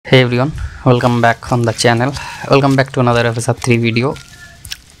Hey everyone, welcome back on the channel. Welcome back to another FSR 3 video.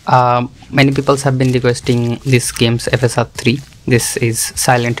 Many people have been requesting this game's FSR 3. This is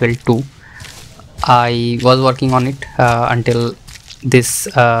Silent Hill 2. I was working on it until this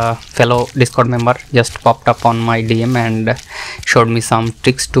fellow Discord member just popped up on my DM and showed me some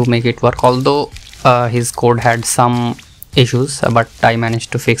tricks to make it work. Although his code had some issues, but I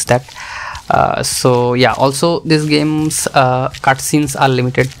managed to fix that. So yeah, also this game's cutscenes are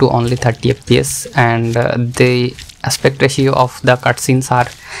limited to only 30 FPS, and the aspect ratio of the cutscenes are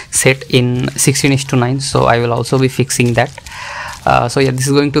set in 16:9, so I will also be fixing that. So yeah, this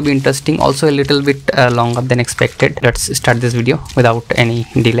is going to be interesting, also a little bit longer than expected. Let's start this video without any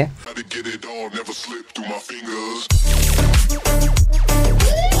delay.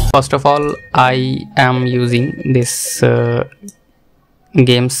 First of all, I am using this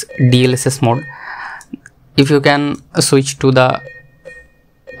game's DLSS mode. If you can switch to the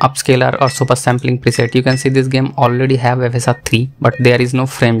upscaler or super sampling preset, you can see this game already have FSR 3, but there is no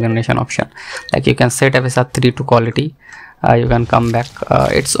frame generation option. Like, you can set FSR 3 to quality, you can come back,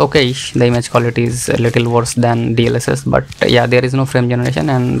 it's okay, the image quality is a little worse than DLSS, but yeah, there is no frame generation.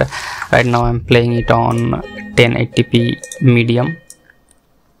 And right now I'm playing it on 1080p medium.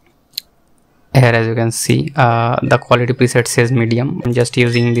 Here, as you can see, the quality preset says medium. I'm just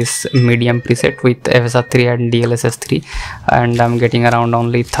using this medium preset with FSR 3 and DLSS 3, and I'm getting around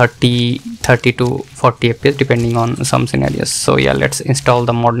only 30 to 40 FPS depending on some scenarios. So yeah, let's install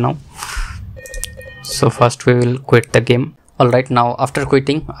the mod now. So first we will quit the game. Alright, now after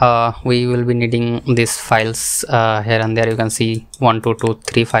quitting, we will be needing these files here and there. You can see 1, 2, 2,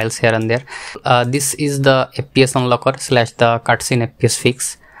 3 files here and there. This is the FPS unlocker / the cutscene FPS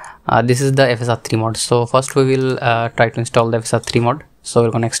fix. This is the FSR 3 mod. So first we will try to install the FSR 3 mod. So we're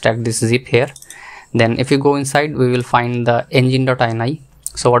going to extract this zip here. Then if you go inside, we will find the engine.ini.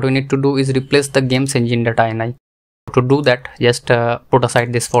 So what we need to do is replace the game's engine.ini. To do that, just put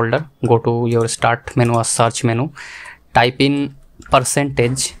aside this folder, go to your start menu or search menu, type in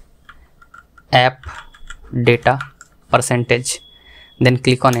 %app data %, then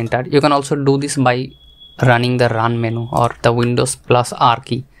click on enter. You can also do this by running the run menu or the Windows plus R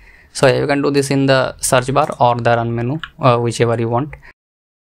key. So you can do this in the search bar or the run menu, whichever you want.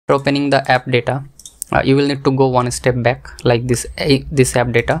 After opening the app data, you will need to go one step back, like this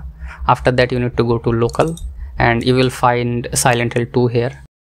app data. After that, you need to go to local, and you will find Silent Hill 2 here.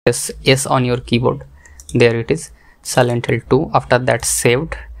 Press S on your keyboard. There it is, Silent Hill 2. After that,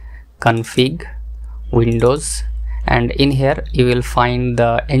 saved, config, Windows, and in here you will find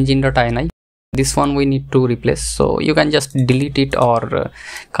the engine.ini. This one we need to replace, so you can just delete it or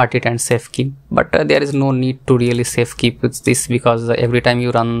cut it and save keep, but there is no need to really save keep with this, because every time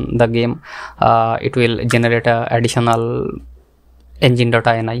you run the game it will generate a additional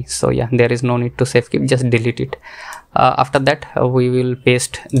engine.ini. so yeah, there is no need to save keep, just delete it. After that, we will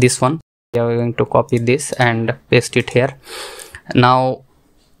paste this one. We are going to copy this and paste it here. Now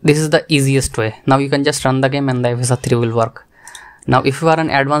this is the easiest way. Now you can just run the game and the FSR 3 will work. Now if you are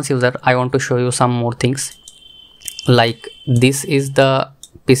an advanced user, I want to show you some more things. Like, this is the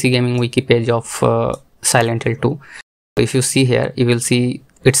PC gaming wiki page of Silent Hill 2. If you see here, you will see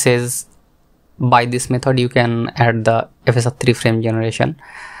it says by this method you can add the FSR 3 frame generation.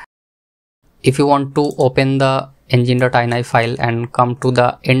 If you want to open the engine.ini file and come to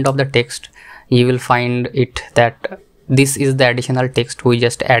the end of the text, you will find it that this is the additional text we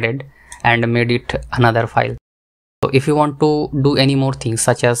just added and made it another file. So if you want to do any more things,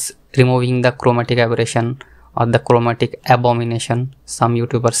 such as removing the chromatic aberration or the chromatic abomination, some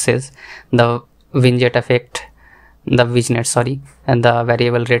YouTuber says, the vignette effect, the vignette, sorry, and the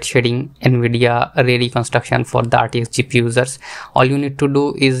variable rate shading, NVIDIA ray reconstruction for the RTX GPU users, all you need to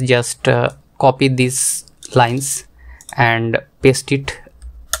do is just copy these lines and paste it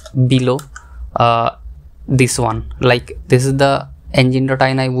below this one. Like, this is the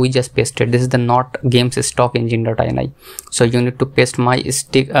engine.ini we just pasted. This is the not game's stock engine.ini. So you need to paste my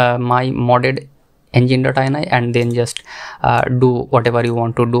modded engine.ini and then just do whatever you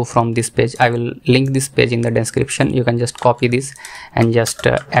want to do from this page. I will link this page in the description. You can just copy this and just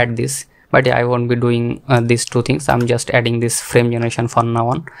add this. But yeah, I won't be doing these two things. I'm just adding this frame generation from now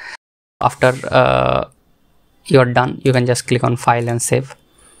on. After you're done, you can just click on file and save.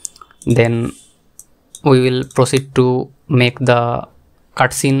 Then we will proceed to make the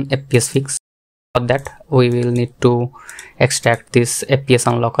cutscene FPS fix. For that, we will need to extract this FPS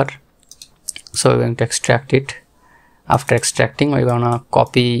unlocker. So we're going to extract it. After extracting, we're gonna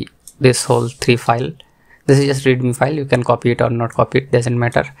copy this whole 3 file. This is just readme file. You can copy it or not copy it, doesn't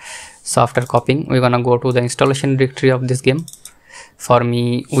matter. So after copying, we're gonna go to the installation directory of this game. for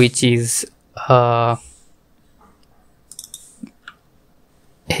me, which is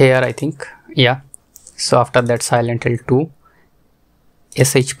here, I think. Yeah. So after that, Silent Hill 2,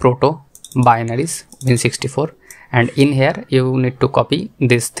 SHProto, binaries, Win64, and in here you need to copy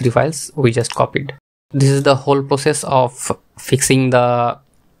these 3 files we just copied. This is the whole process of fixing the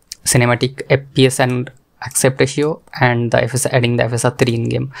cinematic FPS and accept ratio and the adding the FSR 3 in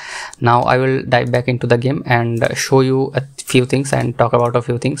game. Now I will dive back into the game and show you a few things and talk about a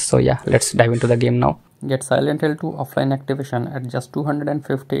few things. So yeah, let's dive into the game now. Get Silent Hill 2 offline activation at just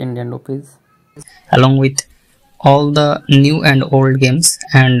 250 Indian rupees, along with all the new and old games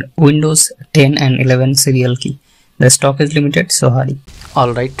and Windows 10 and 11 serial key. The stock is limited, so hurry.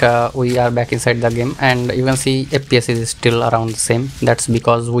 Alright, we are back inside the game, and you can see FPS is still around the same. That's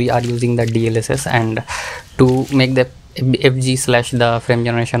because we are using the DLSS, and to make the FG / the frame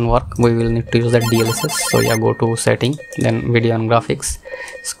generation work, we will need to use the DLSS. So yeah, go to setting, then video and graphics,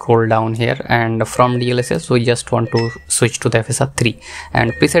 scroll down here, and from DLSS we just want to switch to the FSR 3,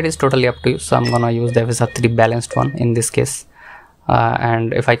 and preset is totally up to you. So I'm gonna use the FSR 3 balanced one in this case,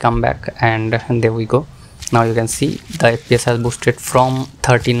 and if I come back, and there we go. Now you can see the FPS has boosted from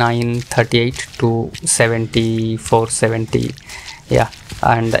 3938 to 7470. Yeah,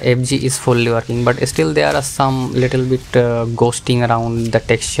 and the FG is fully working, but still there are some little bit ghosting around the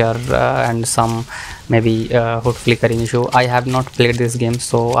texture and some maybe hood flickering issue. I have not played this game,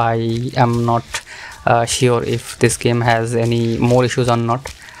 so I am not sure if this game has any more issues or not.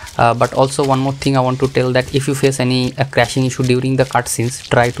 But also one more thing I want to tell, that if you face any crashing issue during the cutscenes,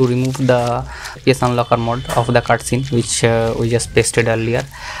 try to remove the FPS unlocker mod of the cutscene, which we just pasted earlier.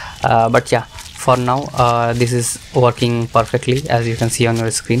 But yeah, for now this is working perfectly, as you can see on your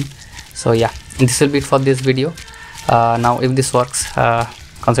screen. So yeah, this will be it for this video. Now if this works,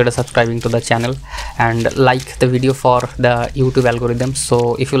 consider subscribing to the channel and like the video for the YouTube algorithm.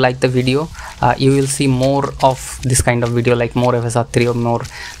 So if you like the video, you will see more of this kind of video, like more FSR 3 or more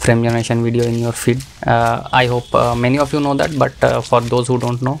frame generation video in your feed. I hope many of you know that, but for those who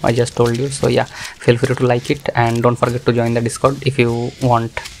don't know, I just told you. So yeah, feel free to like it, and don't forget to join the Discord if you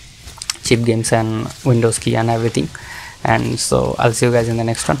want cheap games and Windows key and everything. And so I'll see you guys in the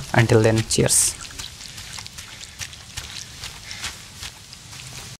next one. Until then, cheers.